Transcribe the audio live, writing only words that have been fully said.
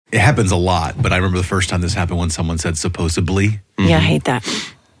it happens a lot, but I remember the first time this happened when someone said supposedly. Yeah, I hate that.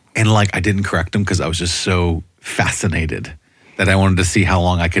 And like, I didn't correct him because I was just so fascinated that I wanted to see how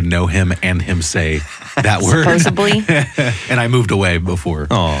long I could know him and him say that word. Supposedly. And I moved away before.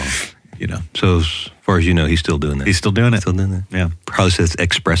 Oh, So as far as you know, he's still doing that. He's still doing it. Still doing that. Yeah. Probably says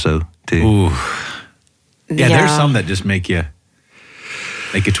espresso too. Ooh. Yeah, there's some that just make you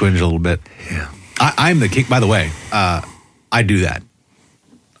twinge a little bit. Yeah. I'm the king. By the way, I do that.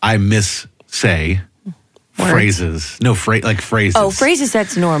 I missay phrases. No, like phrases. Oh, phrases,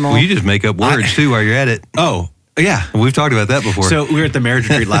 that's normal. Well, you just make up words too while you're at it. Oh, yeah. We've talked about that before. So we were at the marriage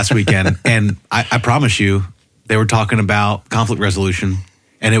retreat last weekend, and I promise you, they were talking about conflict resolution,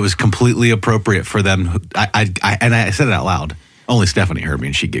 and it was completely appropriate for them. I said it out loud. Only Stephanie heard me,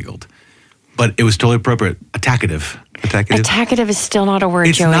 and she giggled. But it was totally appropriate. Attackative. Attackative is still not a word,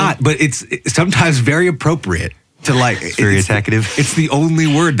 It's Joey. not, but it's sometimes very appropriate to like. It's very attackative. It's the only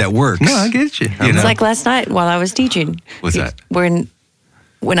word that works. No, I get you. You know? It's like last night while I was teaching. What's that?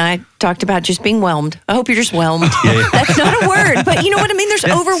 When I talked about just being whelmed. I hope you're just whelmed. That's not a word, but you know what I mean? There's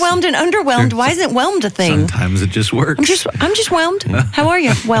overwhelmed and underwhelmed. Why isn't whelmed a thing? Sometimes it just works. I'm just whelmed. How are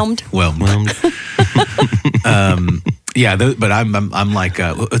you? Whelmed. Whelmed. Yeah, but I'm like,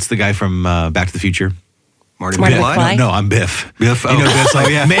 what's the guy from Back to the Future? Marty Marty McFly? McFly? No, I'm Biff. Biff. You know, Biff's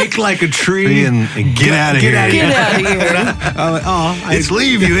like, make like a tree and get out of here. Get out of here. It's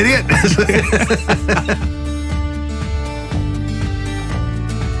leave, you idiot.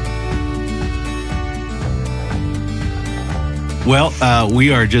 Well,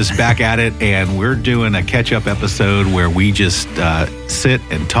 we are just back at it, and we're doing a catch-up episode where we just sit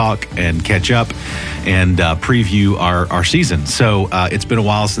and talk and catch up and preview our season. So it's been a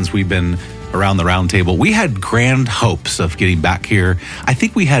while since we've been around the round table. We had grand hopes of getting back here. I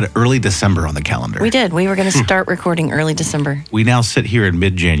think we had early December on the calendar. We did. We were going to start recording early December. We now sit here in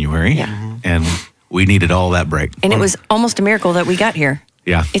mid-January, and we needed all that break. And it was almost a miracle that we got here.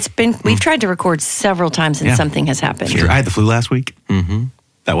 Yeah. We've tried to record several times and something has happened. Sure. I had the flu last week. Mm-hmm.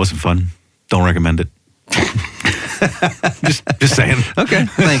 That wasn't fun. Don't recommend it. just saying. Okay,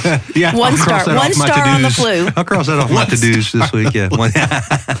 thanks. Yeah. One star on the flu. I'll cross that off my to-dos this week. Yeah.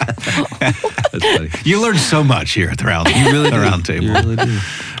 That's funny. You learn so much here at the round. You really round table. You really do.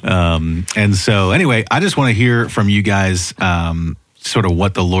 And so anyway, I just want to hear from you guys sort of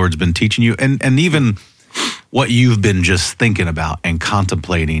what the Lord's been teaching you and even what you've been just thinking about and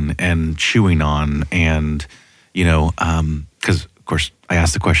contemplating and chewing on. And, because, of course, I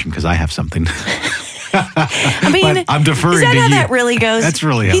asked the question because I have something. I mean, but I'm deferring is that to how you. that really goes? That's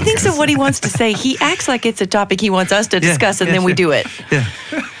really how he it thinks goes. of what he wants to say. He acts like it's a topic he wants us to discuss, and then we do it. Yeah.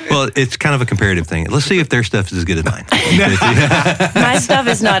 Well, it's kind of a comparative thing. Let's see if their stuff is as good as mine. My stuff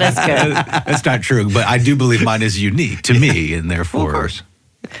is not as good. That's not true, but I do believe mine is unique to me, and therefore, of course,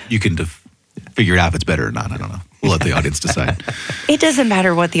 you can figure it out if it's better or not. I don't know. We'll let the audience decide. It doesn't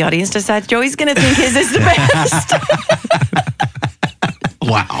matter what the audience decides. Joey's going to think his is the best.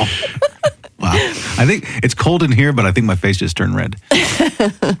 Wow. I think it's cold in here, but I think my face just turned red.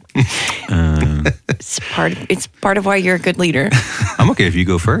 It's part of why you're a good leader. I'm okay if you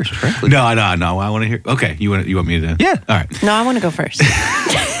go first, frankly. No. I want to hear. Okay, you want me to? Yeah. All right. No, I want to go first.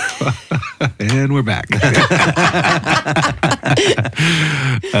 And we're back.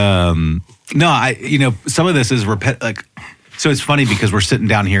 No, some of this is so it's funny because we're sitting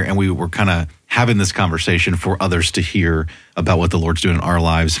down here and we were kind of having this conversation for others to hear about what the Lord's doing in our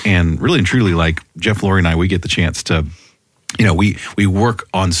lives. And really and truly, like Jeff, Lori, and I, we get the chance to, we work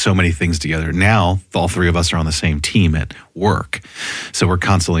on so many things together. Now, all three of us are on the same team at work. So we're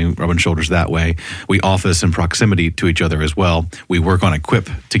constantly rubbing shoulders that way. We office in proximity to each other as well. We work on Equip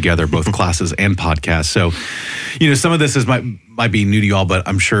together, both classes and podcasts. So, some of this might be new to y'all, but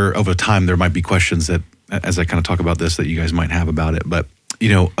I'm sure over time there might be questions that, as I kind of talk about this, that you guys might have about it. But,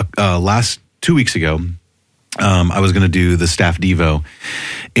 last 2 weeks ago, I was going to do the staff Devo,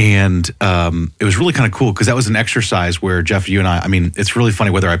 and it was really kind of cool because that was an exercise where Jeff, you and I mean, it's really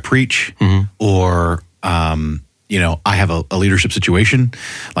funny whether I preach or, I have a leadership situation,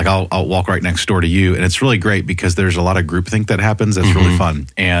 like I'll walk right next door to you, and it's really great because there's a lot of groupthink that happens that's really fun.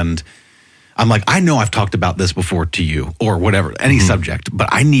 And I'm like, I know I've talked about this before to you or whatever, any subject, but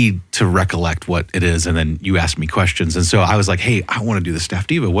I need to recollect what it is. And then you ask me questions. And so I was like, hey, I want to do the staff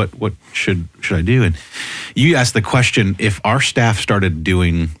Devo. What should I do? And you asked the question, if our staff started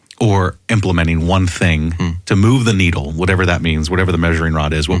doing or implementing one thing to move the needle, whatever that means, whatever the measuring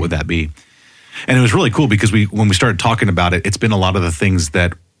rod is, what would that be? And it was really cool because when we started talking about it, it's been a lot of the things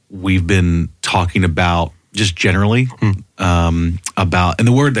that we've been talking about just generally about, and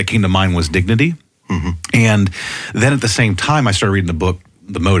the word that came to mind was dignity. And then at the same time, I started reading the book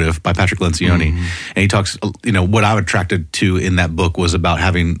The Motive by Patrick Lencioni. And he talks, what I'm attracted to in that book was about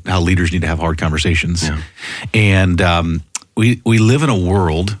how leaders need to have hard conversations. Yeah. And we live in a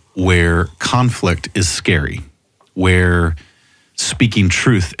world where conflict is scary, where speaking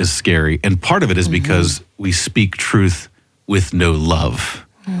truth is scary. And part of it is because we speak truth with no love.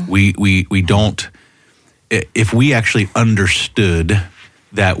 We don't, if we actually understood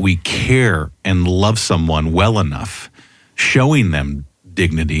that we care and love someone well enough, showing them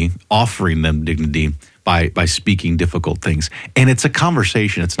dignity, offering them dignity by speaking difficult things. And it's a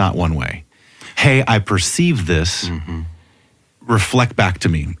conversation, it's not one way. Hey, I perceive this, reflect back to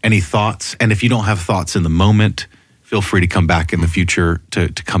me. Any thoughts? And if you don't have thoughts in the moment, feel free to come back in the future to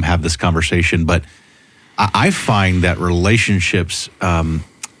come have this conversation. But I find that relationships, I'm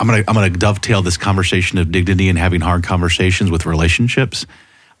gonna dovetail this conversation of dignity and having hard conversations with relationships.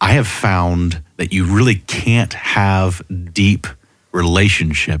 I have found that you really can't have deep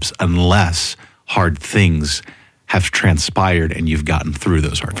relationships unless hard things have transpired and you've gotten through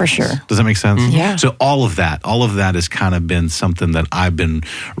those hard things. For sure. Does that make sense? Yeah. So all of that has kind of been something that I've been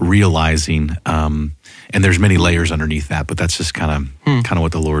realizing, and there's many layers underneath that, but that's just kind of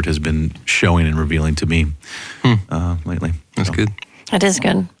what the Lord has been showing and revealing to me lately. That's good. That is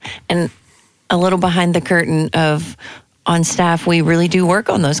good. And a little behind the curtain of on staff, we really do work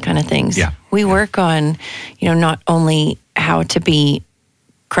on those kind of things. Yeah. We work on, not only how to be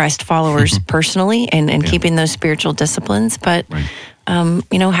Christ followers personally and keeping those spiritual disciplines, but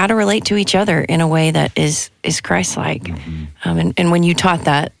how to relate to each other in a way that is Christ-like. And when you taught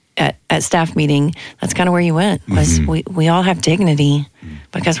that at staff meeting, that's kind of where you went. Was we all have dignity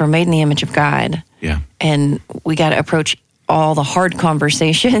because we're made in the image of God. Yeah. And we got to approach all the hard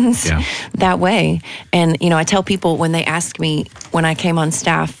conversations that way. And I tell people when they ask me when I came on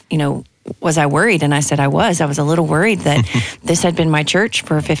staff, was I worried? And I said I was a little worried that this had been my church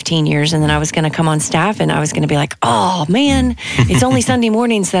for 15 years and then I was going to come on staff and I was going to be like, oh man, it's only Sunday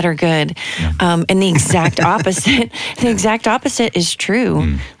mornings that are good. And the exact opposite is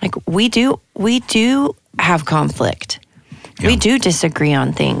true. Like we do have conflict. We do disagree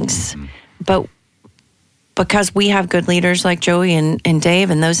on things, but because we have good leaders like Joey and Dave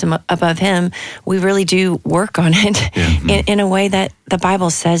and those above him, we really do work on it in a way that the Bible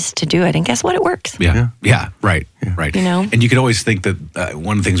says to do it. And guess what? It works. Yeah. Right. And you could always think that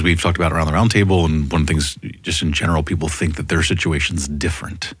one of the things we've talked about around the round table and one of the things just in general, people think that their situation's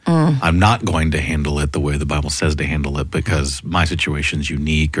different. I'm not going to handle it the way the Bible says to handle it because my situation's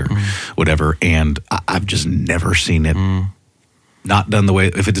unique or whatever. And I've just never seen it not done the way,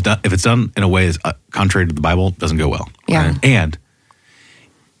 if it's done in a way that's contrary to the Bible, it doesn't go well. Yeah. Right? And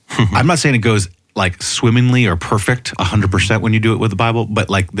I'm not saying it goes like swimmingly or perfect 100% when you do it with the Bible,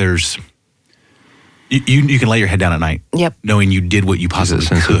 but like there's, you can lay your head down at night knowing you did what you possibly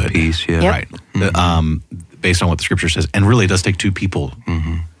could. Of peace, Right. Based on what the scripture says. And really it does take two people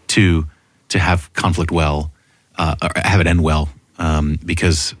to have conflict well, or have it end well,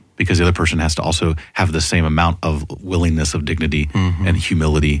 because the other person has to also have the same amount of willingness of dignity and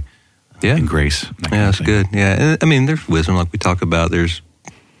humility and grace. That's good. Yeah. And, I mean, there's wisdom like we talk about. There's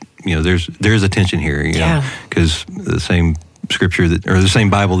a tension here, because the same scripture or the same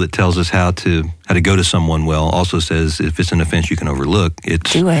Bible that tells us how to go to someone well also says if it's an offense you can overlook,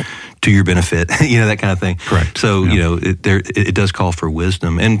 it's do it to your benefit, that kind of thing. Correct. So, it does call for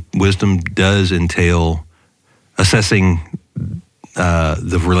wisdom, and wisdom does entail assessing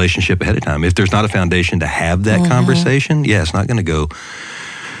the relationship ahead of time. If there's not a foundation to have that conversation, it's not going to go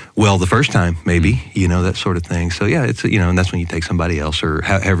well the first time, maybe, that sort of thing. So it's, and that's when you take somebody else or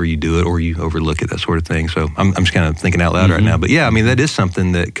however you do it or you overlook it, that sort of thing. So I'm just kind of thinking out loud right now. But that is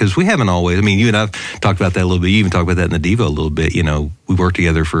something that, because we haven't always, you and I've talked about that a little bit. You even talked about that in the Devo a little bit. We worked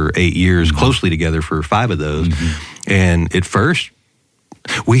together for 8 years, closely together for 5 of those. And at first,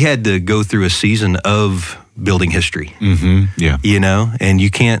 we had to go through a season of building history. And you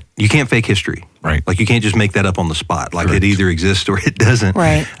can't fake history. Right. Like you can't just make that up on the spot. Like it either exists or it doesn't.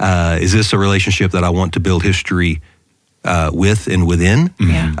 Right. Is this a relationship that I want to build history with and within?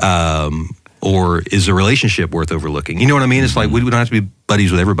 Or is a relationship worth overlooking? You know what I mean? It's like we don't have to be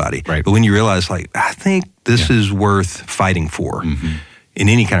buddies with everybody. Right. But when you realize, like, I think this is worth fighting for in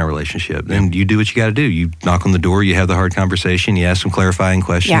any kind of relationship, then you do what you got to do. You knock on the door, you have the hard conversation, you ask some clarifying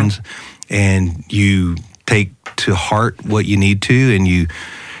questions, and you take to heart what you need to, and you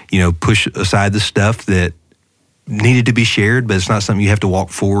push aside the stuff that needed to be shared, but it's not something you have to walk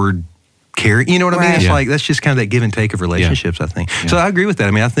forward carry. You know what I mean? It's like, that's just kind of that give and take of relationships, I think. So I agree with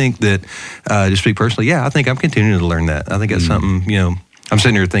that. I think that, to speak personally, I think I'm continuing to learn that. I think that's something, I'm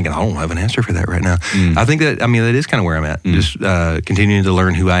sitting here thinking, I don't have an answer for that right now. I think that is kind of where I'm at. Just continuing to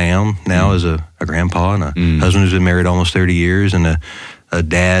learn who I am now as a grandpa and a husband who's been married almost 30 years and a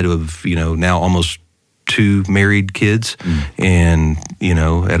dad of, now almost 2 married kids and,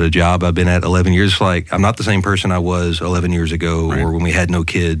 at a job I've been at 11 years. Like, I'm not the same person I was 11 years ago or when we had no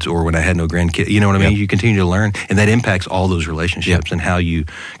kids or when I had no grandkids. You know what I mean? You continue to learn, and that impacts all those relationships and how you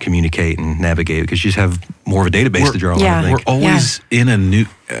communicate and navigate because you just have more of a database to draw on. I think. We're always in a new,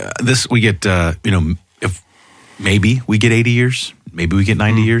 we get, if maybe we get 80 years, maybe we get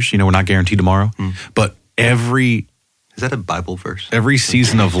 90 years, we're not guaranteed tomorrow, but is that a Bible verse? Every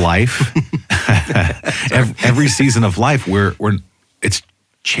season of life, every season of life, we're it's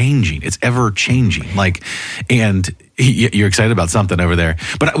changing. It's ever changing. And you're excited about something over there.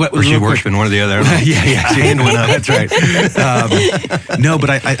 But or she worshiping one or the other. yeah, she went up. That's right. No, but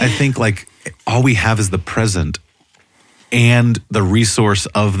I think all we have is the present and the resource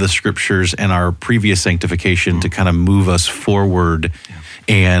of the scriptures and our previous sanctification to kind of move us forward.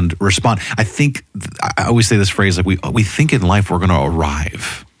 And respond. I think I always say this phrase we think in life we're going to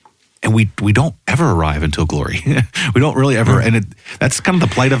arrive, and we don't ever arrive until glory. We don't really ever, and that's kind of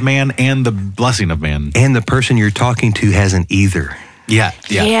the plight of man and the blessing of man. And the person you're talking to hasn't either. Yeah,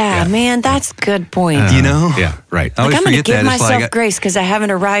 man, that's a good point. Yeah, right. I I'm going to give myself grace because I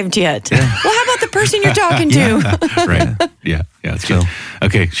haven't arrived yet. Yeah. Well, how about the person you're talking to? Right. Yeah, it's good.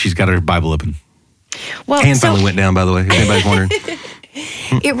 Okay, she's got her Bible open. Well, finally went down, by the way, if anybody's wondering.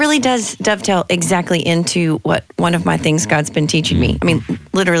 It really does dovetail exactly into what one of my things God's been teaching me. I mean,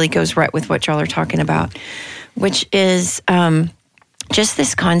 literally goes right with what y'all are talking about, which is just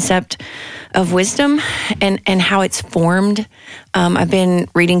this concept of wisdom and how it's formed. I've been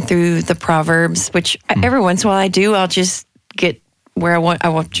reading through the Proverbs, which every once in a while I do. I'll just get where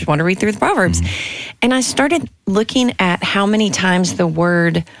I just want to read through the Proverbs. And I started looking at how many times the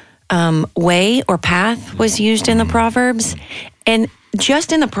word way or path was used in the Proverbs. And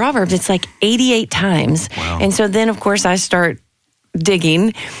just in the Proverbs, it's 88 times. Wow. And so then, of course, I start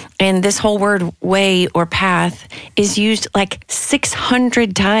digging, and this whole word way or path is used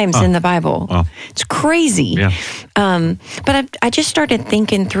 600 times in the Bible. Wow. It's crazy. Yeah. But I just started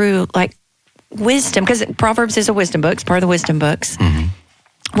thinking through wisdom, because Proverbs is a wisdom book. It's part of the wisdom books.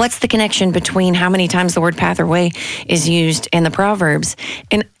 What's the connection between how many times the word path or way is used in the Proverbs?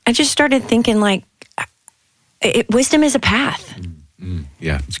 And I just started thinking wisdom is a path.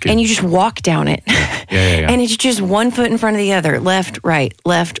 Yeah, it's good. And you just walk down it. Yeah. And it's just one foot in front of the other, left, right.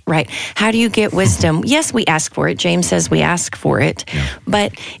 How do you get wisdom? Yes, we ask for it. James says we ask for it. Yeah.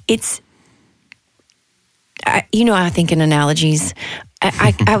 But it's, I think in analogies.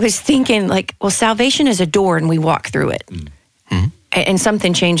 I was thinking salvation is a door and we walk through it. And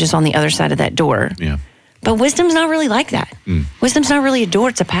something changes on the other side of that door. Yeah. But wisdom's not really like that. Wisdom's not really a door,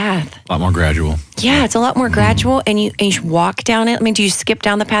 it's a path. A lot more gradual. Yeah, it's a lot more gradual, and you walk down it. I mean, do you skip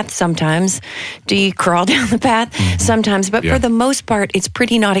down the path sometimes? Do you crawl down the path sometimes? But for the most part, it's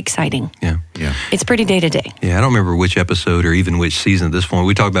pretty not exciting. Yeah. It's pretty day to day. Yeah, I don't remember which episode or even which season at this point.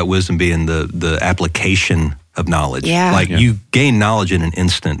 We talked about wisdom being the application of knowledge. Yeah. You gain knowledge in an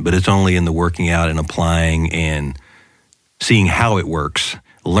instant, but it's only in the working out and applying and seeing how it works,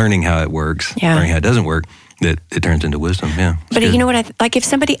 learning how it works, learning how it doesn't work, that it turns into wisdom. Yeah. But you know what? If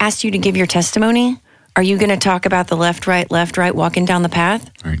somebody asked you to give your testimony, are you going to talk about the left, right, walking down the path?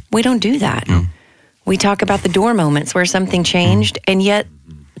 Right. We don't do that. We talk about the door moments where something changed. And yet,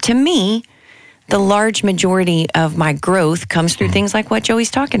 to me, the large majority of my growth comes through things like what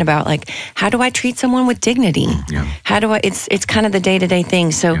Joey's talking about. How do I treat someone with dignity? How do I, it's kind of the day-to-day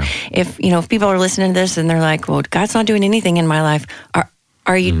thing. So if people are listening to this and they're like, well, God's not doing anything in my life.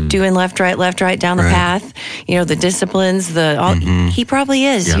 Are you doing left, right down the path? The disciplines, he probably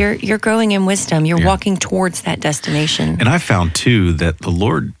is. Yeah. You're growing in wisdom. You're walking towards that destination. And I found too that the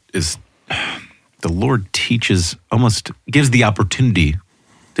Lord teaches, almost gives the opportunity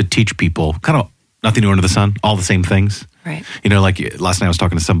to teach people kind of nothing new under the sun, all the same things. Right. Last night I was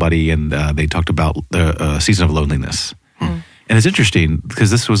talking to somebody and they talked about the season of loneliness. And it's interesting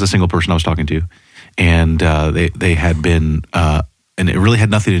because this was a single person I was talking to, and they had been, and it really had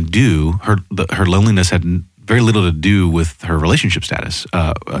nothing to do, her loneliness had very little to do with her relationship status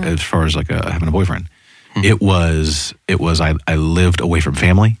as far as having a boyfriend. It was I lived away from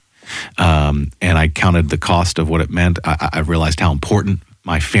family, and I counted the cost of what it meant. I realized how important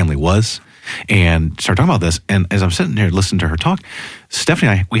my family was, and started talking about this. And as I'm sitting here listening to her talk,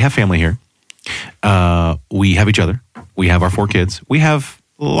 Stephanie and I, we have family here. We have each other. We have our 4 kids. We have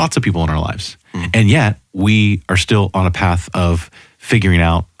lots of people in our lives. And yet we are still on a path of figuring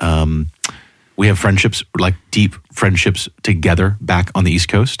out, We have friendships, like deep friendships together back on the East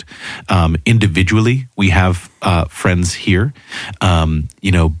Coast. Individually, we have friends here,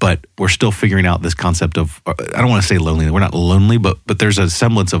 but we're still figuring out this concept of, I don't want to say loneliness. We're not lonely, but there's a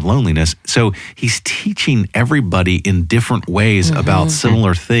semblance of loneliness. So he's teaching everybody in different ways about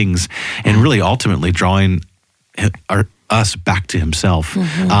similar things, and really ultimately drawing us back to himself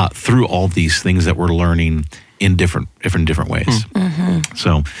through all these things that we're learning in different ways.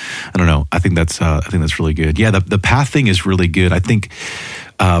 So I don't know. I think that's really good. Yeah, the path thing is really good. I think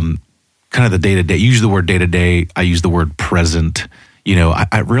kind of the day to day. You use the word day to day. I use the word present.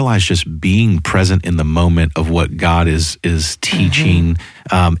 I realize just being present in the moment of what God is teaching,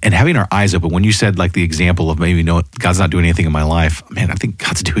 and having our eyes open. When you said like the example of maybe God's not doing anything in my life, man, I think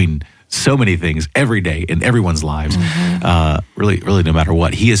God's doing so many things every day in everyone's lives. Really, no matter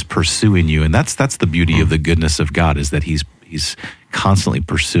what, He is pursuing you, and that's the beauty of the goodness of God, is that He's constantly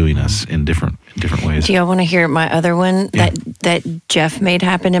pursuing us in different ways. Do y'all want to hear my other one that Jeff made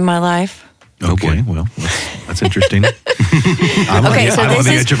happen in my life? Okay, well, that's interesting. So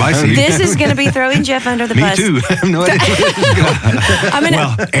this is going to be throwing Jeff under the bus. Me too. I have no idea.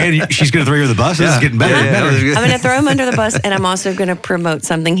 And she's going to throw you under the bus. This is getting better. I'm going to throw him under the bus, and I'm also going to promote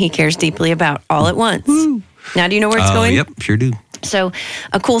something he cares deeply about all at once. Now, do you know where it's going? Yep, sure do. So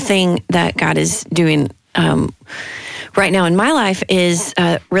a cool thing that God is doing right now in my life is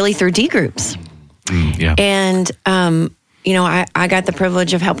really through D groups. And I got the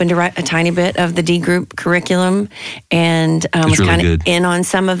privilege of helping to write a tiny bit of the D group curriculum, and was really kind of good. in on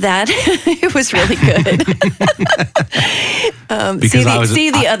some of that. It was really good.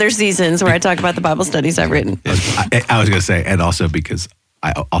 See the other seasons where I talk about the Bible studies I've written. I was going to say, and also because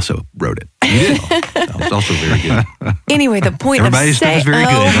I also wrote it. You did. That was also very good. Anyway, the point Everybody's of saying, stuff is very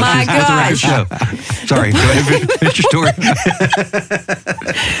good. oh my That's gosh. a record show. Sorry, go ahead, finish your story.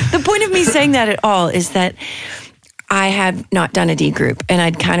 The point of me saying that at all is that I had not done a D group, and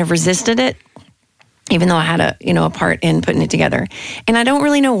I'd kind of resisted it, even though I had a part in putting it together. And I don't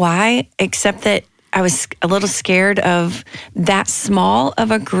really know why, except that I was a little scared of that small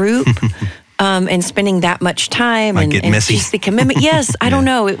of a group and spending that much time and messy. just the commitment. Yes, I don't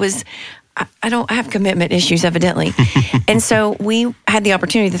know. It was, I have commitment issues, evidently. And so we had the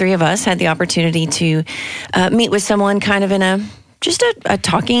opportunity, the three of us had the opportunity to meet with someone kind of in a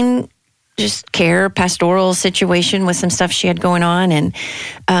talking, just care, pastoral situation with some stuff she had going on. And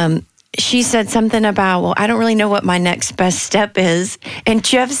she said something about, well, I don't really know what my next best step is. And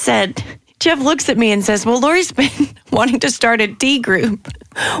Jeff looks at me and says, well, Lori's been wanting to start a D group.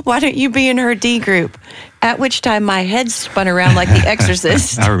 Why don't you be in her D group? At which time my head spun around like The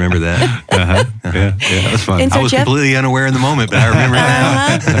Exorcist. I remember that. Yeah, that's fun. And so I was completely unaware in the moment, but I remember it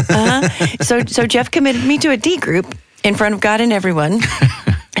now. So Jeff committed me to a D group in front of God and everyone.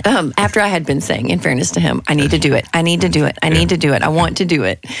 After I had been saying, in fairness to him, I need to do it. I need to do it. I need to do it. I want to do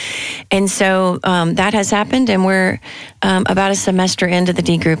it. And so that has happened, and we're about a semester into the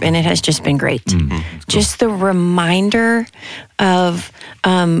D group, and it has just been great. Cool. Just the reminder of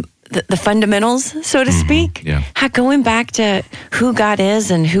the fundamentals, so to speak. Going back to who God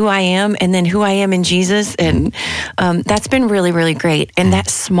is and who I am, and then who I am in Jesus. And that's been really, really great. And that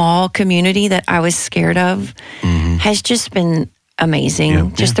small community that I was scared of has just been amazing.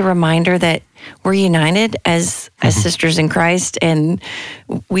 The reminder that we're united as sisters in Christ, and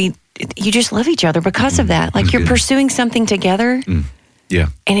you just love each other because of that. Like you're pursuing something together. Yeah.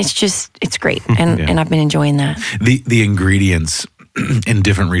 And it's great. And I've been enjoying that. The ingredients in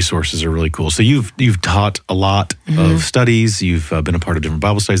different resources are really cool. So you've taught a lot of studies. You've been a part of different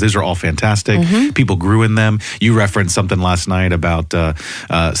Bible studies. Those are all fantastic. People grew in them. You referenced something last night about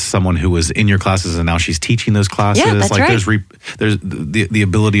someone who was in your classes and now she's teaching those classes. Yeah, that's right. There's the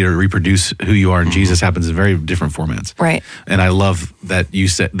ability to reproduce who you are in Jesus happens in very different formats. Right. And I love that you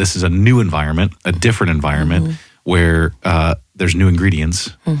said this is a new environment, a different environment where there's new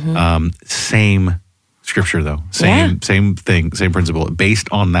ingredients. Same Scripture, though. Same thing, same principle, based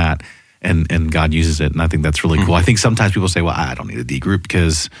on that, and God uses it, and I think that's really cool. I think sometimes people say, well, I don't need a D group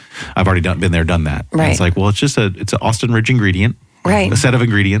because I've already been there, done that. Right. And it's like, well, it's an Austin Rich ingredient, right? A set of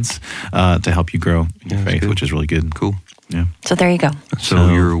ingredients to help you grow in your faith, which is really good. Cool. Yeah. So there you go.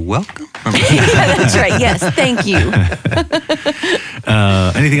 So you're welcome. That's right. Yes. Thank you.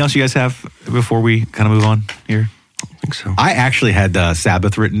 Anything else you guys have before we kind of move on here? I think so. I actually had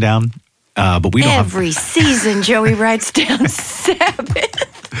Sabbath written down. But we don't every season Joey writes down Sabbath.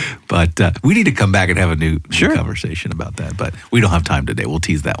 But we need to come back and have a new conversation about that. But we don't have time today. We'll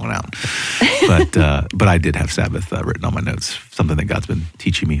tease that one out. But I did have Sabbath written on my notes, something that God's been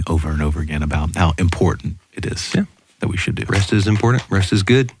teaching me over and over again about how important it is that we should do. Rest is important. Rest is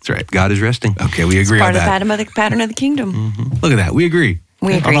good. That's right. God is resting. Okay, we agree Part on of that. the pattern of the kingdom. Mm-hmm. Look at that. We agree.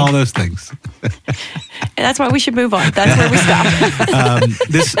 We agree. On all those things. And that's why we should move on. That's where we stop.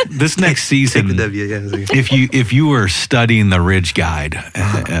 This next season, if you were studying the Ridge Guide,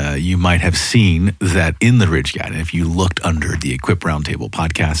 you might have seen that in the Ridge Guide, if you looked under the Equip Roundtable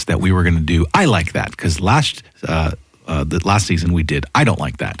podcast, that we were going to do I Like That, because the last season we did I Don't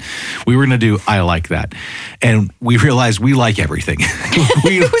Like That. We were going to do I Like That, and we realized we like everything.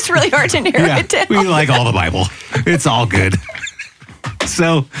 It was really hard to narrow it down. We like all the Bible. It's all good.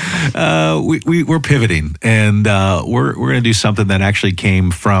 So we're pivoting, and we're going to do something that actually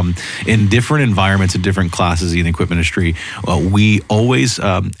came from in different environments and different classes in the Equip ministry. We always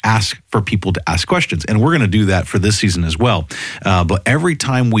ask for people to ask questions, and we're going to do that for this season as well. But every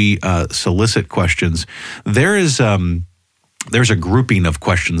time we solicit questions, there's a grouping of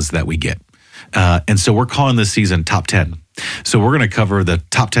questions that we get. And so we're calling this season Top 10. So we're going to cover the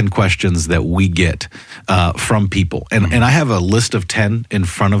top 10 questions that we get from people. And I have a list of 10 in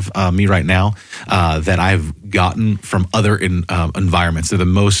front of me right now that I've gotten from other environments. They're the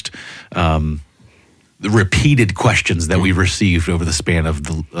most repeated questions that we've received over the span of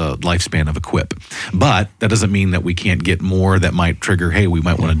the lifespan of Equip. But that doesn't mean that we can't get more that might trigger, hey, we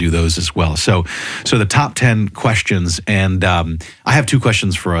might want to do those as well. So the top 10 questions, and I have 2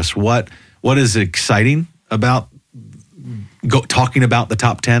 questions for us. What is exciting about talking about the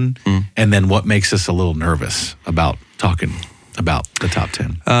top 10, and then what makes us a little nervous about talking about the top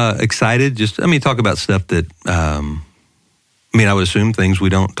 10? Excited. Talk about stuff that, I would assume things we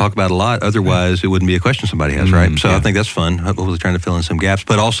don't talk about a lot. Otherwise, it wouldn't be a question somebody has, right? So I think that's fun. Hopefully trying to fill in some gaps,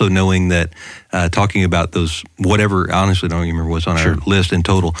 but also knowing that talking about those, whatever, honestly, I don't even remember what's on our list in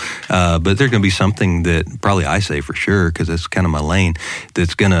total, but there's going to be something that probably I say for sure, because it's kind of my lane,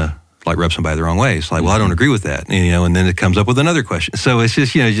 that's going to rub somebody the wrong way. It's like, well, I don't agree with that, and then it comes up with another question. So it's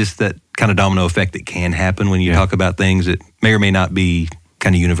just, just that kind of domino effect that can happen when you talk about things that may or may not be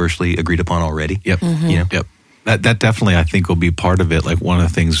kind of universally agreed upon already. Yep. Mm-hmm. Yep. That definitely, I think, will be part of it. Like one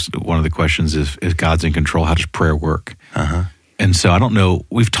of the questions is God's in control, how does prayer work? And so I don't know,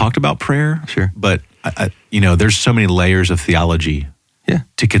 we've talked about prayer, but there's so many layers of theology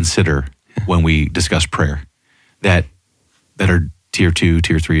to consider when we discuss prayer that are tier 2,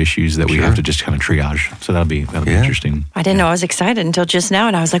 tier 3 issues that we have to just kind of triage. So that'll be interesting. I didn't know I was excited until just now,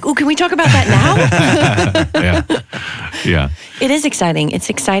 and I was like, "Oh, can we talk about that now?" Yeah. It is exciting. It's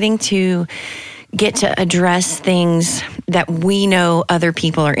exciting to get to address things that we know other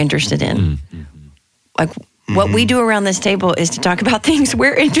people are interested in. Mm-hmm. Like what we do around this table is to talk about things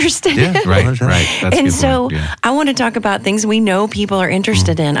we're interested in. Right. That's and so I want to talk about things we know people are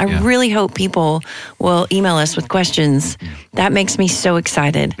interested in. I really hope people will email us with questions. That makes me so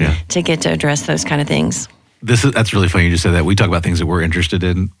excited to get to address those kind of things. That's really funny you just said that. We talk about things that we're interested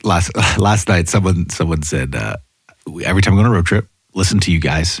in. Last night, someone said, every time we go on a road trip, listen to you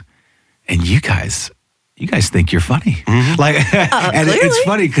guys, and you guys think you're funny. And it's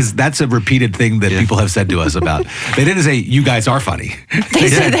funny because that's a repeated thing that people have said to us about. They didn't say, you guys are funny. They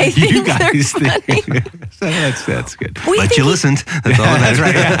said they think you guys they're funny. So that's good. But you listened. That's all that matters.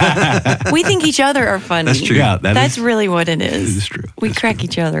 That's right. We think each other are funny. That's true. Yeah, that's really what it is. It is true. We crack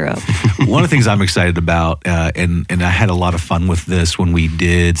each other up. One of the things I'm excited about, and I had a lot of fun with this when we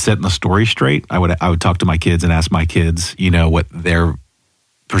did Setting the Story Straight. I would talk to my kids and ask my kids, what their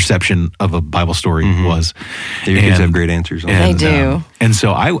perception of a Bible story was. Your kids have great answers. They do. And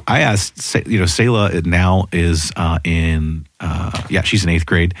so I asked, Selah now is she's in 8th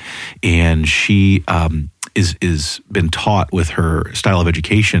grade, and she is been taught with her style of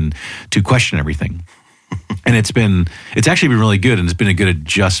education to question everything. And it's actually been really good, and it's been a good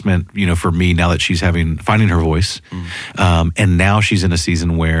adjustment, for me now that she's finding her voice. And now she's in a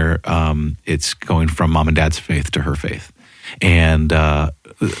season where it's going from mom and dad's faith to her faith. And a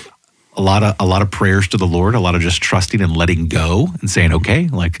lot of prayers to the Lord, a lot of just trusting and letting go and saying, okay,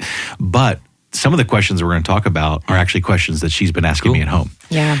 but some of the questions we're going to talk about are actually questions that she's been asking me at home.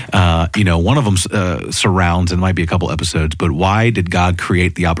 Yeah. One of them surrounds, and it might be a couple episodes, but why did God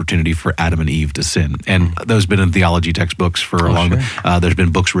create the opportunity for Adam and Eve to sin? And those have been in theology textbooks for a long time. There's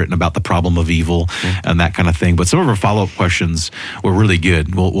been books written about the problem of evil and that kind of thing. But some of our follow-up questions were really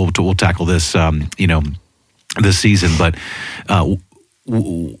good. We'll tackle this, this season. But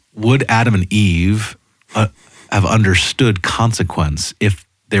would Adam and Eve have understood consequence if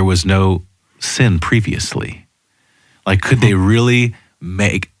there was no sin previously? Could they really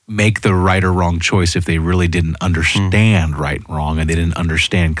make the right or wrong choice if they really didn't understand right and wrong, and they didn't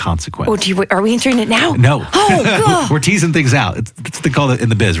understand consequence? Oh, are we answering it now? No. Oh, God. We're teasing things out. It's what they call it in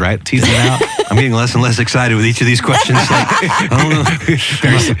the biz, right? Teasing it out. I'm getting less and less excited with each of these questions. Like, I don't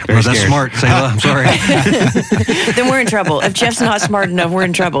know. That's smart. Say, I'm sorry. Then we're in trouble. If Jeff's not smart enough, we're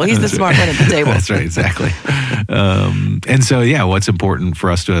in trouble. He's the smart one at the table. That's right, exactly. And so, what's important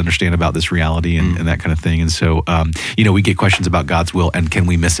for us to understand about this reality and that kind of thing. And so, we get questions about God's will, and can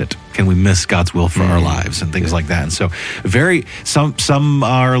we miss it? Can we miss God's will for our lives and things like that? And so, some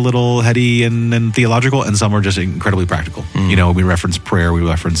are a little heady and theological, and some are just incredibly practical. We reference prayer, we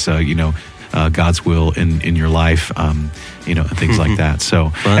reference, God's will in your life, and things like that.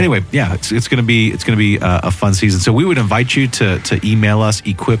 So anyway, it's going to be a fun season. So we would invite you to email us,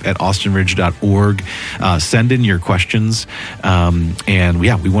 equip@austinridge.org. Send in your questions, and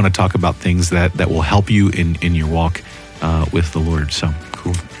we want to talk about things that will help you in your walk with the Lord. So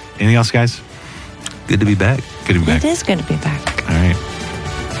cool. Anything else, guys? Good to be back. Good to be back. It is good to be back. All right.